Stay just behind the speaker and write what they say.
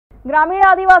ग्रामीण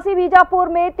आदिवासी बीजापुर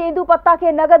में तेंदुपत्ता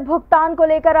के नगद भुगतान को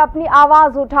लेकर अपनी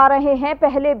आवाज उठा रहे हैं।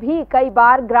 पहले भी कई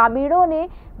बार ग्रामीणों ने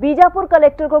बीजापुर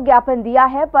कलेक्टर को ज्ञापन दिया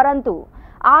है, परंतु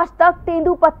आज तक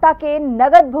तेंदुपत्ता के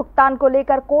नगद भुगतान को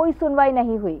लेकर कोई सुनवाई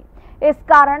नहीं हुई। इस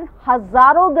कारण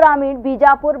हजारों ग्रामीण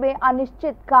बीजापुर में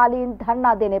अनिश्चितकालीन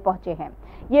धरना देने पहुंचे हैं।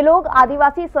 ये लोग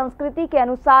आदिवासी संस्कृति के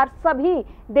अनुसार सभी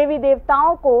देवी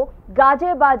देवताओं को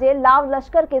गाजे बाजे लाव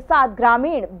लश्कर के साथ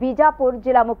ग्रामीण बीजापुर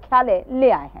जिला मुख्यालय ले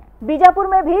आए हैं। बीजापुर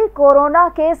में भी कोरोना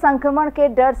के संक्रमण के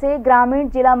डर से ग्रामीण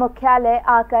जिला मुख्यालय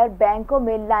आकर बैंकों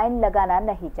में लाइन लगाना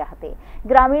नहीं चाहते।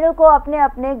 ग्रामीणों को अपने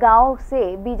अपने गांव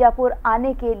से बीजापुर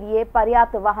आने के लिए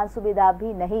पर्याप्त वाहन सुविधा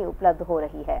भी नहीं उपलब्ध हो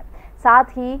रही है।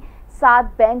 साथ ही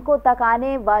बैंकों तक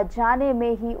आने व जाने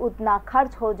में ही उतना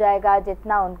खर्च हो जाएगा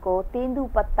जितना उनको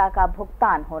तेंदुपत्ता का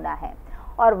भुगतान होना है।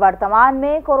 और वर्तमान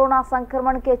में कोरोना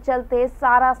संक्रमण के चलते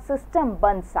सारा सिस्टम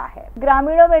बंद सा है।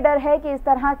 ग्रामीणों में डर है कि इस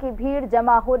तरह की भीड़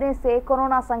जमा होने से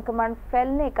कोरोना संक्रमण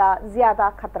फैलने का ज्यादा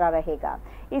खतरा रहेगा।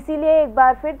 इसीलिए एक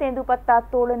बार फिर तेंदुपत्ता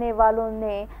तोड़ने वालों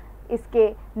ने इसके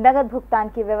नगद भुगतान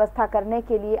की व्यवस्था करने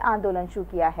के लिए आंदोलन शुरू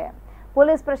किया है।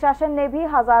 पुलिस प्रशासन ने भी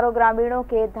हजारों ग्रामीणों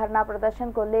के धरना प्रदर्शन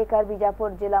को लेकर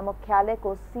बीजापुर जिला मुख्यालय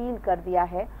को सील कर दिया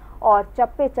है और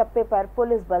चप्पे चप्पे पर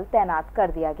पुलिस बल तैनात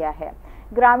कर दिया गया है।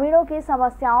 ग्रामीणों की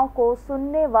समस्याओं को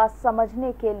सुनने व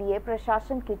समझने के लिए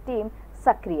प्रशासन की टीम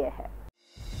सक्रिय है।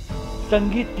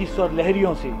 संगीत की स्वर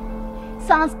लहरियों से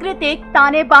सांस्कृतिक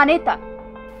ताने बाने तक,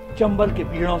 चंबल के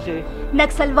पीड़ों से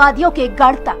नक्सलवादियों के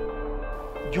गढ़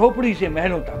तक, झोपड़ी से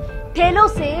महलों तक, ठेलों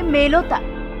से मेलों तक,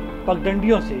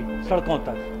 पगडंडियों से सड़कों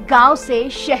तक, गांव से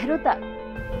शहरों तक,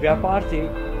 व्यापार से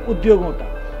उद्योगों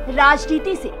तक,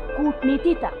 राजनीति से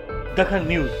कूटनीति तक, दखल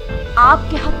न्यूज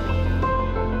आपके हक में।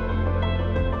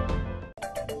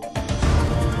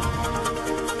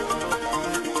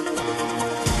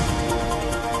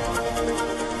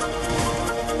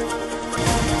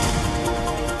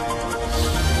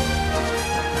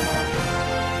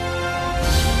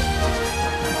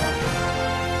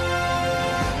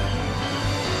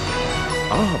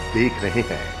 आप देख रहे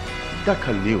हैं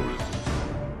दखल न्यूज।